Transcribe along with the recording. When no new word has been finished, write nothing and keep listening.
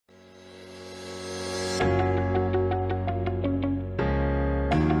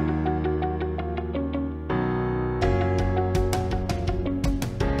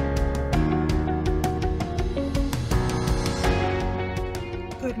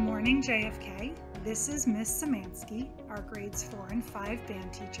morning, JFK. This is Miss Samansky, our grades 4 and 5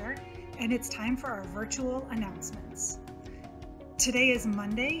 band teacher, and it's time for our virtual announcements. Today is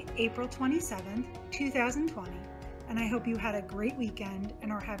Monday, April 27th, 2020, and I hope you had a great weekend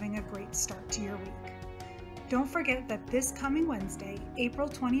and are having a great start to your week. Don't forget that this coming Wednesday, April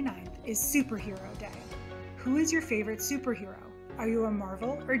 29th, is Superhero Day. Who is your favorite superhero? Are you a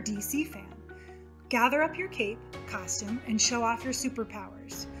Marvel or DC fan? Gather up your cape, costume, and show off your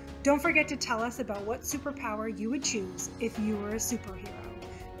superpowers. Don't forget to tell us about what superpower you would choose if you were a superhero.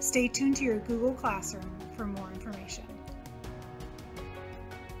 Stay tuned to your Google Classroom for more information.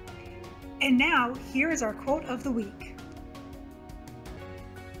 And now, here is our quote of the week.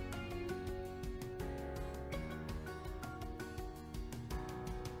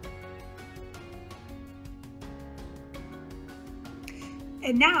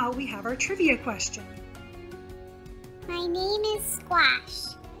 And now we have our trivia question. My name is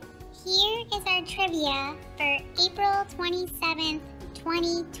Squash. Here is our trivia for April 27th,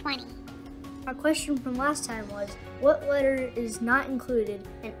 2020. Our question from last time was, what letter is not included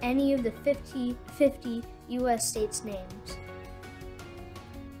in any of the 50 U.S. states' names?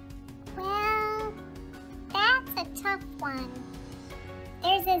 Well, that's a tough one.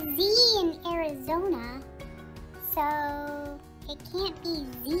 There's a Z in Arizona, so it can't be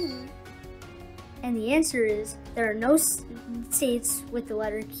Z. And the answer is, there are no states with the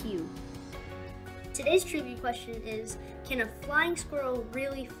letter Q. Today's trivia question is, can a flying squirrel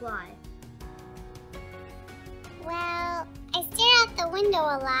really fly? Well, I stare out the window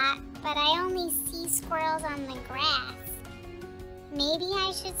a lot, but I only see squirrels on the grass. Maybe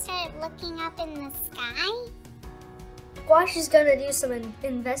I should start looking up in the sky? Squash is gonna do some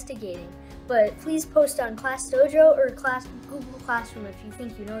investigating, but please post on Class Dojo or Google Classroom if you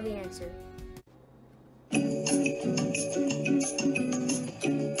think you know the answer.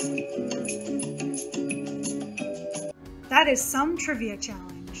 That is some trivia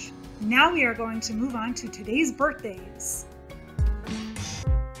challenge. Now we are going to move on to today's birthdays.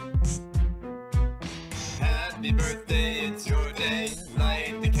 Happy birthday, it's your day.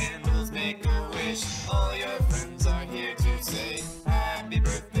 Light the candles, make a wish. All your friends are here to say, happy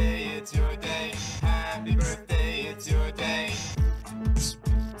birthday, it's your day. Happy birthday, it's your day.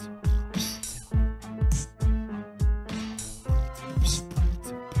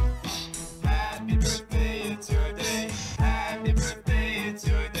 Happy birthday, it's your day. Happy birthday, it's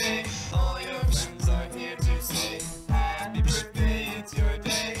your day. All your friends are here to say, happy birthday, it's your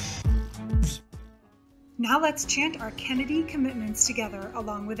day. Now let's chant our Kennedy commitments together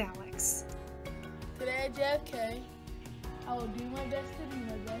along with Alex. Today at JFK, I will do my best to do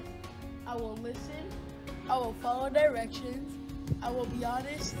my best. I will listen. I will follow directions. I will be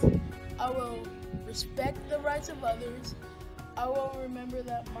honest. I will respect the rights of others. I will remember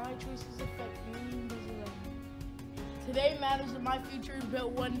that my choices affect millions around me. Today matters and my future is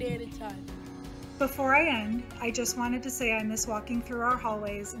built one day at a time. Before I end, I just wanted to say I miss walking through our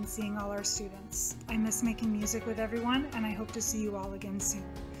hallways and seeing all our students. I miss making music with everyone, and I hope to see you all again soon.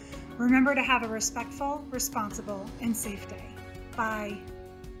 Remember to have a respectful, responsible, and safe day. Bye.